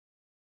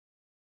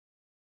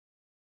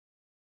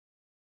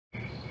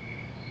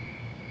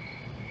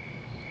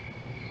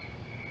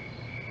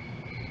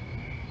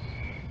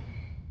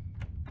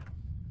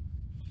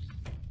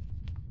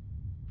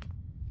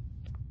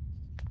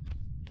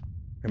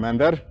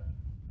Commander?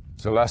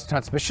 The last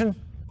transmission?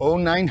 Oh,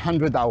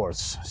 900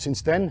 hours.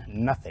 Since then,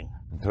 nothing.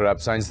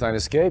 Perhaps Einstein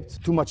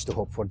escaped? Too much to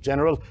hope for,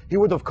 General. He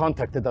would have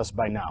contacted us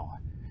by now.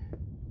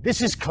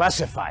 This is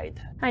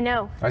classified. I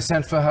know. I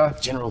sent for her.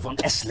 General von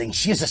Essling,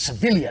 she is a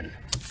civilian.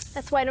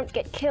 That's why I don't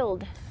get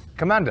killed.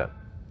 Commander,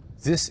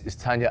 this is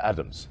Tanya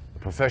Adams, a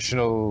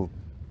professional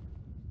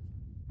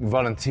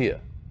volunteer.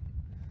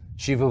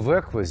 She will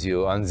work with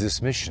you on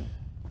this mission.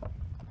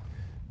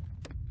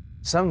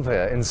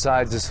 Somewhere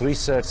inside this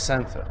research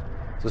center,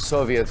 the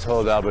Soviets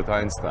hold Albert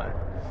Einstein.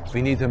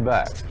 We need him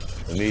back,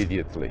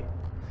 immediately.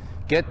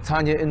 Get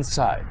Tanya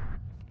inside,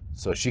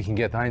 so she can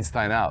get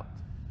Einstein out.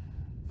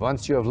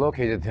 Once you have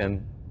located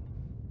him,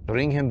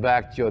 bring him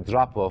back to your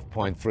drop-off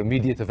point for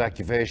immediate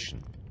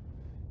evacuation.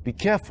 Be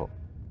careful.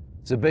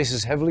 The base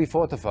is heavily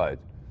fortified,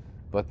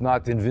 but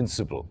not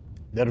invincible.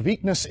 Their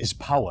weakness is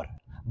power.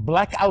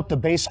 Black out the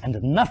base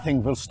and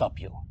nothing will stop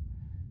you.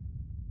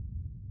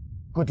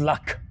 Good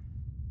luck.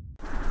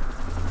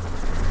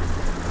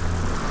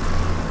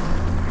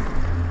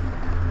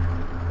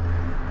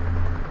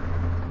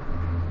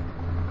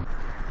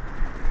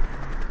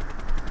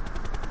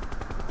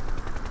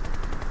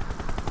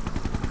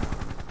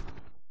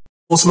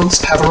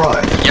 Reinforcements have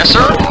arrived. Yes,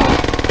 sir.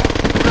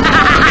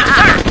 Yes,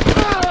 sir.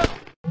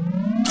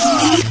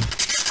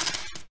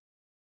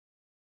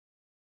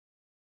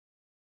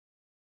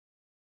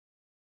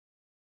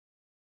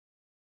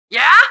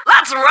 Yeah?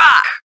 Let's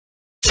rock!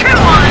 Chew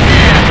on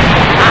this!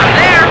 I'm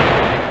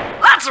there!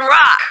 Let's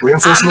rock!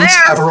 Reinforcements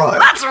have arrived.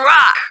 Let's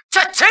rock!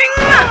 Cha-ching!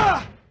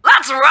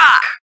 Let's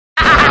rock!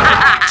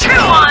 Chew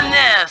on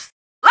this!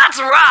 Let's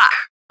rock!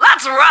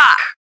 Let's rock!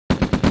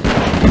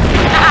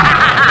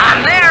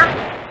 I'm there!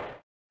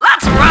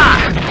 Let's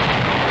rock!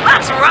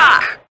 Let's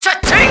rock!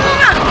 Cha-ching!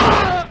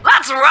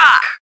 Let's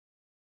rock!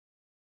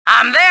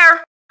 I'm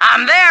there!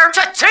 I'm there!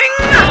 Cha-ching!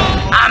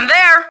 I'm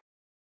there!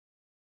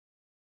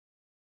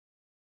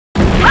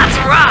 Let's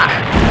rock!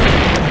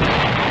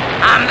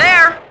 I'm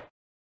there!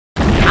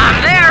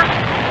 I'm there!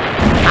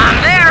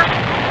 I'm there!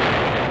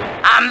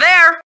 I'm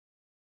there!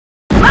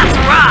 Let's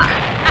rock!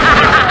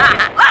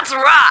 Let's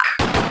rock!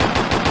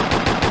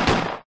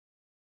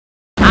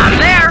 I'm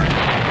there!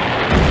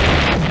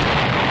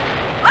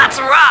 Let's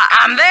rock!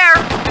 I'm there!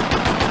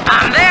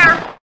 I'm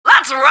there!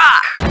 Let's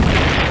rock!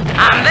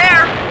 I'm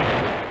there!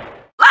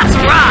 Let's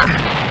rock!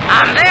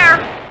 I'm there!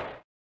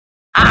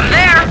 I'm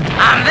there!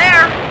 I'm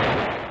there!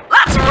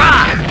 Let's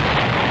rock!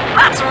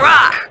 Let's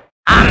rock!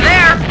 I'm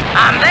there!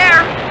 I'm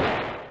there!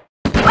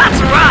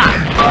 Let's rock!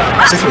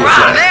 Let's Signal rock!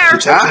 flag There!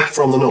 detected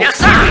from the north. Yes,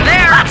 sir! I'm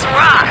there! Let's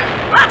rock!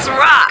 Let's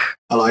rock!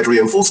 Allied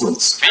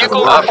reinforcements have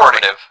Vehicle arrived.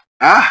 affirmative.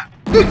 Ah,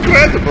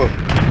 incredible!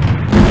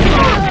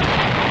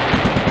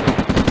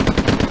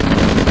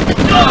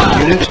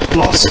 Unit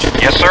lost.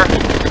 Yes, sir.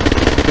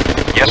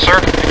 Yes, sir.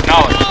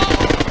 Acknowledge.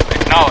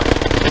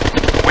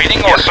 Acknowledge.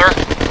 Waiting order. Yes, sir.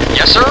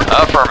 Yes, sir.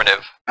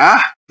 Affirmative.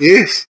 Ah,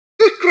 yes,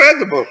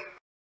 incredible!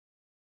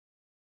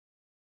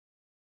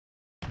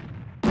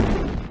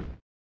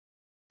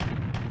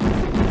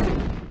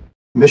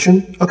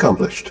 Mission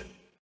accomplished.